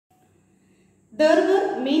There were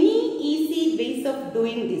many easy ways of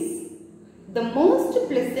doing this. The most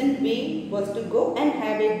pleasant way was to go and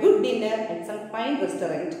have a good dinner at some fine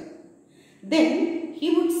restaurant. Then he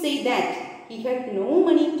would say that he had no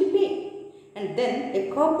money to pay, and then a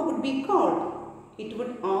cop would be called. It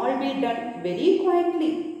would all be done very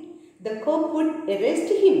quietly. The cop would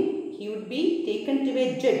arrest him. He would be taken to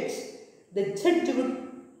a judge. The judge would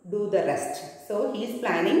do the rest. So he is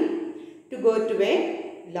planning to go to a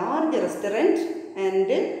large restaurant and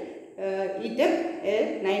eat up a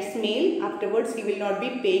nice meal. Afterwards he will not be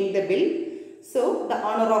paying the bill. So the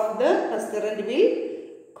owner of the restaurant will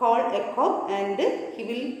call a cop and he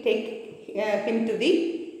will take him to the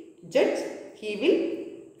judge. He will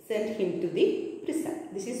send him to the prison.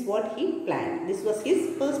 This is what he planned. This was his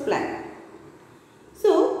first plan.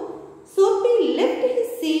 So Soapy left his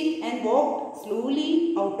seat and walked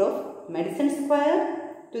slowly out of Madison Square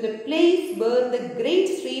to the place where the great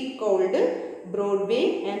street called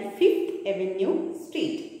Broadway and Fifth Avenue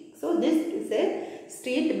Street. So this is a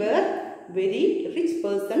street where very rich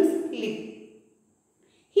persons live.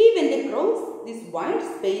 He went across this wide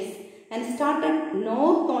space and started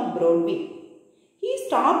north on Broadway. He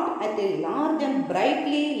stopped at a large and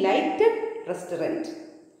brightly lighted restaurant.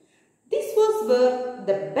 This was where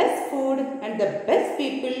the best food and the best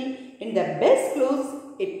people in the best clothes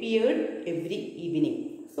appeared every evening.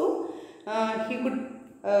 So he could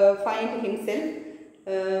find himself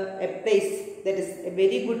a place that is a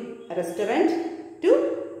very good restaurant to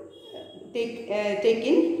take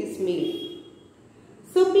in his meal.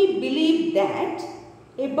 Soapy believed that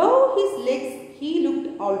above his legs he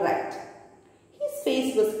looked alright. His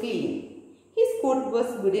face was clean. His coat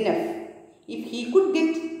was good enough. If he could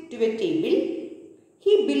get to a table,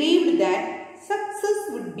 he believed that success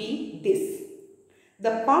would be this.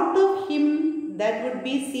 The part of him that would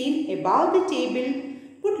be seen above the table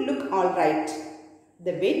would look alright.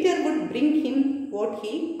 The waiter would bring him what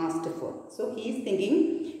he asked for. So he is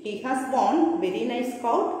thinking he has worn very nice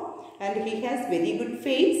coat and he has very good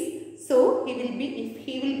face. So he will be, if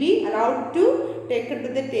he will be allowed to take it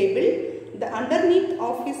to the table, the underneath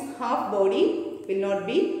of his half body will not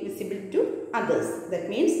be visible to others. That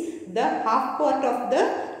means the half part of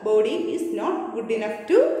the body is not good enough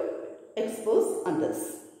to expose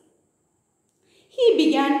others. He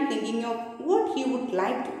began thinking of what he would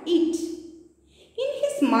like to eat. In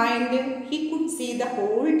his mind, he could see the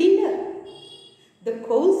whole dinner. The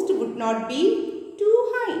cost would not be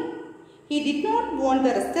too high. He did not want the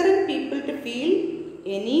restaurant people to feel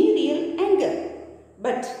any real anger.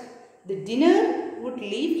 But the dinner would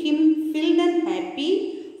leave him filled and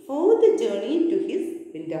happy for the journey to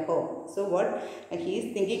his winter home. So what he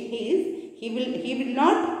is thinking is, he will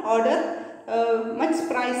not order much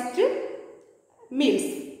priced meals.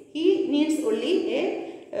 He needs only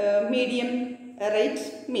a medium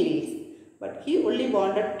rate meals. But he only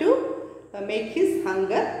wanted to make his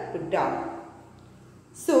hunger put down.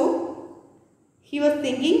 So he was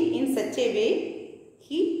thinking in such a way,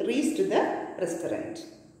 he reached the restaurant.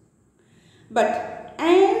 But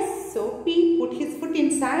as Soapy put his foot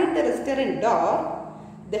inside the restaurant door,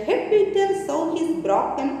 the head waiter saw his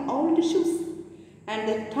broken old shoes and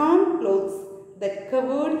the torn clothes that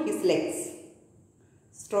covered his legs.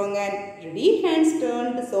 Strong and ready hands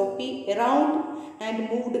turned Soapy around and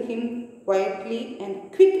moved him quietly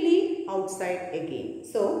and quickly outside again.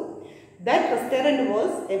 So that restaurant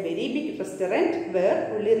was a very big restaurant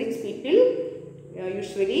where only rich people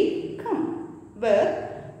usually come.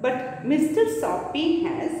 But Mr. Soapy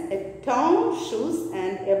has a torn shoes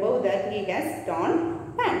and above that he has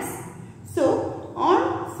torn pants. So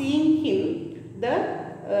on seeing him,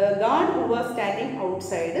 the guard who was standing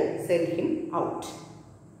outside sent him out.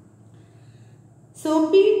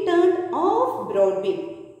 Soapy turned off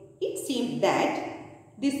Broadway. It seemed that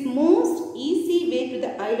this most easy way to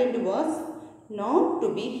the island was not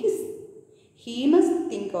to be his. He must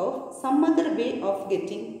think of some other way of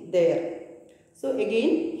getting there. So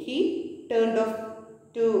again he turned off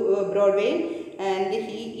to Broadway and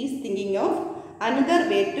he is thinking of another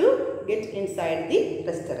way to get inside the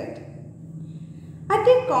restaurant. At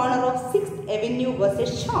a corner of 6th Avenue was a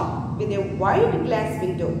shop with a wide glass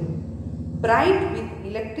window, bright with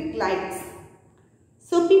electric lights.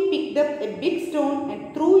 Soapy picked up a big stone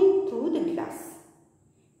and threw it through the glass.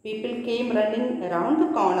 People came running around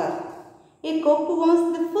the corner. A cop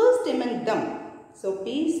was the first among them.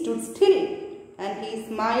 Soapy stood still and he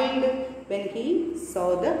smiled when he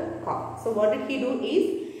saw the cop. So what did he do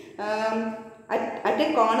is, at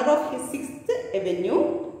a corner of his 6th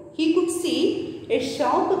Avenue, he could see a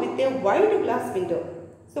shop with a wide glass window.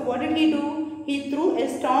 So what did he do? He threw a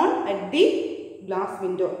stone at the glass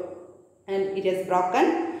window. and it is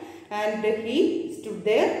broken, and he stood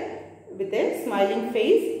there with a smiling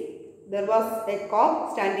face. There was a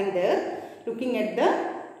cock standing there. Looking at the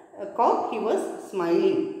cock, he was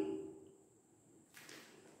smiling.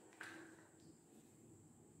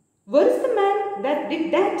 "Where is the man that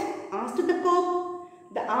did that?" asked the cock.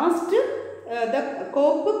 The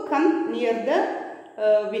cock come near the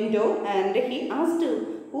window, and he asked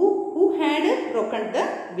who had broken the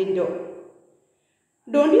window.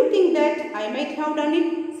 "Don't you think that I might have done it?"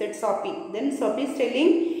 said Soapy. Then Soapy is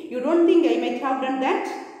telling, "You don't think I might have done that?"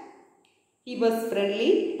 He was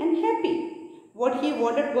friendly and happy. What he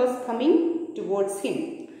wanted was coming towards him.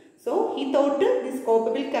 So he thought this cock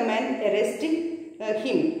will come and arrest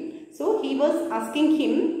him. So he was asking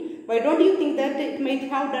him, "Why don't you think that it might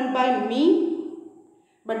have done by me?"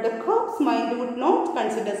 But the cock's mind would not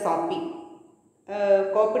consider Soapy.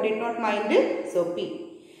 Cock did not mind Soapy.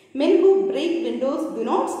 Men who break windows do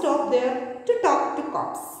not stop there to talk to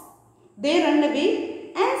cops. They run away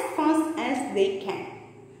as fast as they can.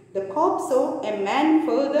 The cop saw a man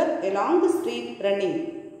further along the street running.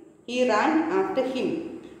 He ran after him,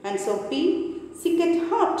 and Soapy, sick at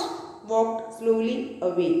heart, walked slowly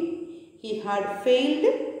away. He had failed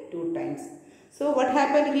 2 times. So what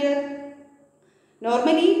happened here?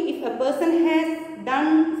 Normally, if a person has done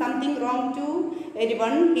something wrong to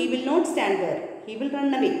anyone, he will not stand there. He will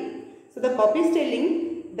run away. So the cop is telling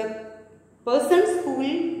the persons who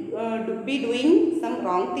will be doing some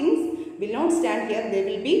wrong things will not stand here. They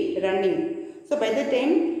will be running. So by the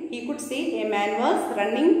time he could see a man was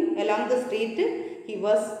running along the street, he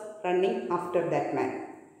was running after that man.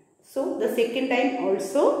 So the second time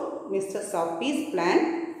also Mr. Soapy's plan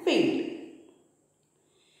failed.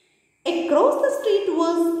 Across the street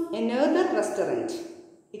was another restaurant.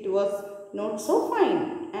 It was not so fine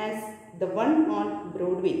as the one on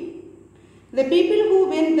Broadway. The people who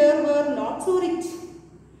went there were not so rich.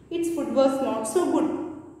 Its food was not so good.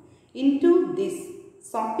 Into this,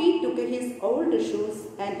 Soapy took his old shoes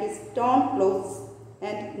and his torn clothes,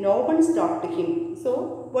 and no one stopped him. So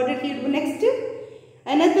what did he do next?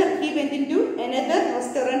 He went into another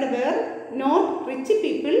restaurant where not rich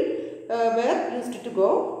people were used to go.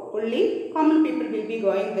 Only common people will be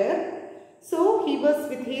going there. So he was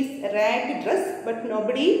with his ragged dress, but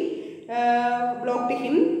nobody blocked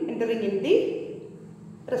him entering in the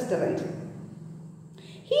restaurant.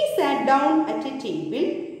 He sat down at a table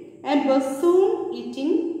and was soon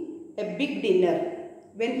eating a big dinner.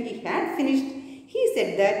 When he had finished, he said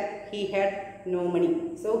that he had no money.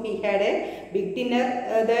 So he had a big dinner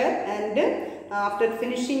there, and after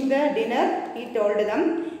finishing the dinner, he told them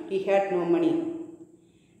he had no money.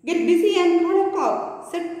 "Get busy and call a cop,"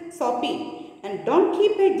 said Soapy, "and don't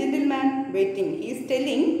keep a gentleman waiting. He is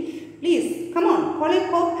telling, please, come on, call a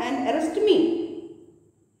cop and arrest me."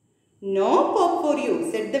 "No cop for you,"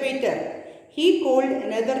 said the waiter. He called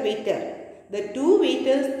another waiter. The 2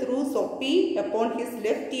 waiters threw Soapy upon his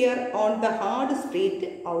left ear on the hard street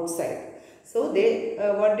outside. So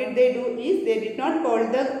what did they do is they did not call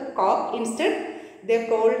the cop. Instead, they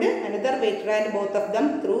called another waiter, and both of them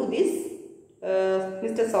threw this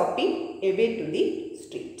Mr. Soapy away to the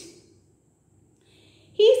street.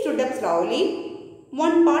 He stood up slowly,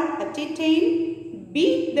 one part at a time,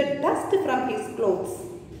 beat the dust from his clothes.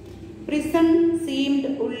 Prison seemed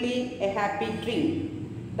only a happy dream.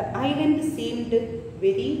 The island seemed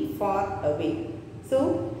very far away. So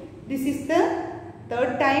this is the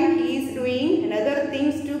 3rd time he is doing another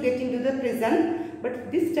things to get into the prison, but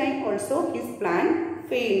this time also his plan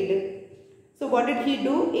failed. So what did he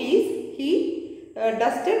do is he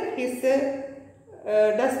dusted his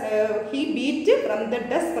he beat from the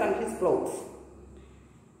dust from his clothes,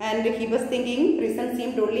 and he was thinking prison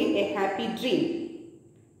seemed only a happy dream.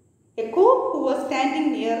 A cook who was standing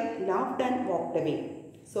near laughed and walked away.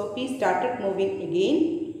 Soapy started moving again.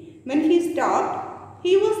 When he stopped,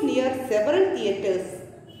 he was near several theatres.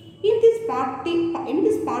 In this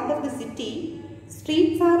part of the city,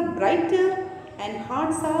 streets are brighter and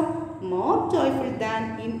hearts are more joyful than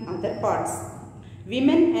in other parts.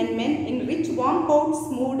 Women and men in rich warm coats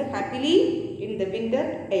moved happily in the winter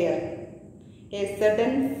air. A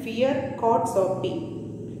sudden fear caught Soapy.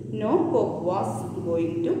 No cop was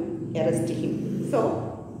going to arrest him. So,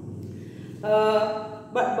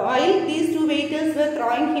 but while these 2 waiters were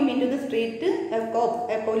throwing him into the street,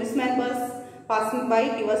 a policeman was passing by.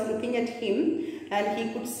 He was looking at him, and he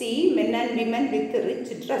could see men and women with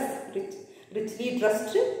richly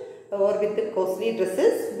dressed or with costly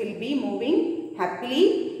dresses will be moving happily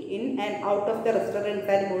in and out of the restaurant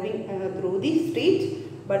and moving through the street,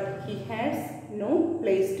 but he has no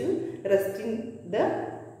place to rest in the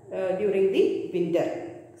during the winter.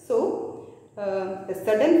 So a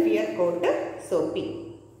sudden fear caught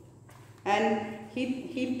Soapy, and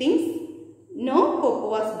he thinks no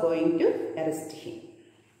hope was going to arrest him.